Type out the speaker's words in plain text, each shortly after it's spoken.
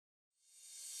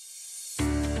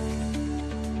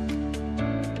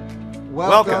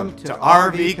Welcome to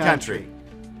RV Country.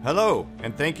 Hello,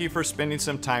 and thank you for spending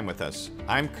some time with us.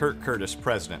 I'm Kurt Curtis,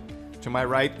 President. To my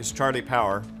right is Charlie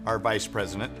Power, our Vice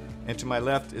President, and to my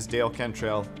left is Dale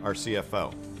Cantrell, our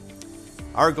CFO.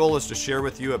 Our goal is to share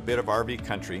with you a bit of RV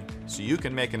Country so you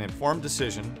can make an informed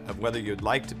decision of whether you'd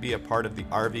like to be a part of the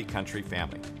RV Country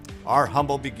family. Our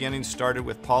humble beginnings started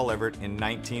with Paul Everett in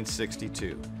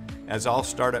 1962. As all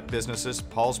startup businesses,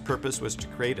 Paul's purpose was to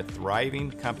create a thriving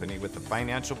company with the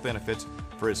financial benefits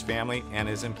for his family and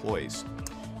his employees.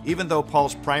 Even though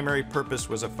Paul's primary purpose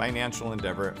was a financial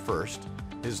endeavor at first,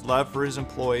 his love for his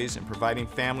employees and providing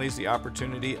families the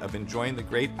opportunity of enjoying the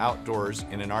great outdoors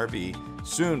in an RV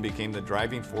soon became the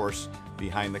driving force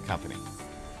behind the company.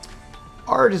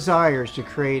 Our desire is to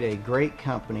create a great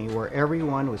company where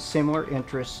everyone with similar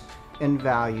interests and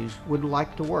values would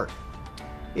like to work.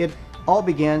 It all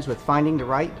begins with finding the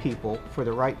right people for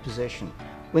the right position.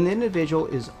 When the individual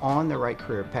is on the right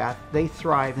career path, they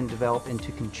thrive and develop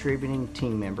into a contributing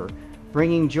team member,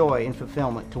 bringing joy and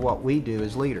fulfillment to what we do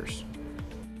as leaders.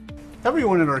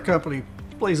 Everyone in our company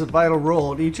plays a vital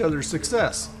role in each other's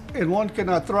success, and one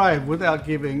cannot thrive without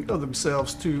giving of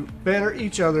themselves to better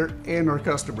each other and our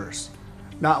customers.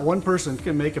 Not one person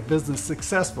can make a business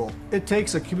successful. It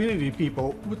takes a community of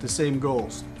people with the same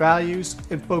goals, values,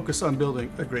 and focus on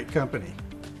building a great company.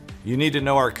 You need to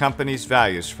know our company's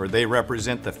values, for they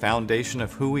represent the foundation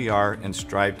of who we are and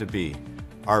strive to be.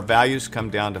 Our values come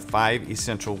down to 5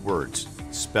 essential words.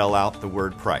 Spell out the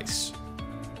word price.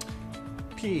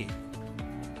 P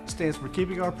stands for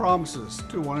keeping our promises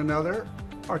to one another,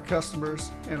 our customers,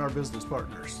 and our business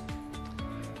partners.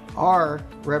 R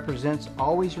represents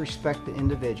always respect the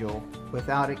individual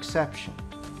without exception.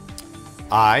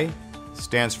 I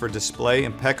stands for display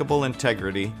impeccable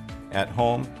integrity at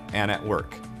home and at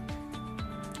work.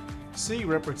 C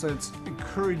represents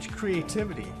encourage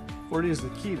creativity, for it is the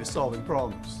key to solving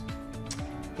problems.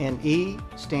 And E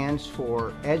stands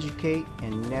for educate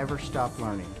and never stop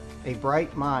learning. A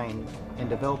bright mind and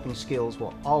developing skills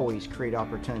will always create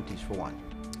opportunities for one.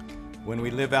 When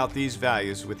we live out these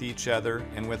values with each other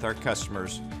and with our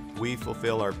customers, we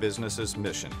fulfill our business's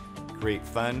mission: create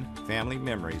fun, family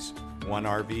memories, one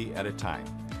RV at a time.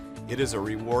 It is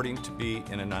rewarding to be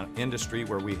in an industry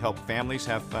where we help families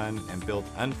have fun and build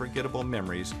unforgettable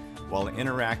memories while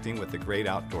interacting with the great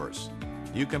outdoors.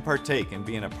 You can partake in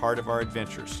being a part of our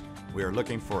adventures. We are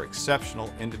looking for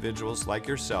exceptional individuals like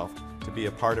yourself to be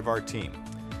a part of our team.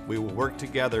 We will work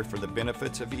together for the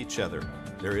benefits of each other.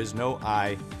 There is no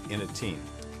I in a team.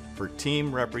 For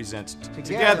team represents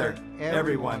together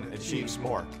everyone achieves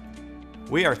more.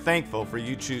 We are thankful for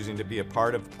you choosing to be a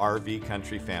part of RV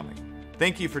Country family.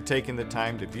 Thank you for taking the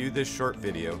time to view this short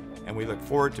video, and we look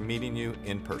forward to meeting you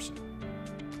in person.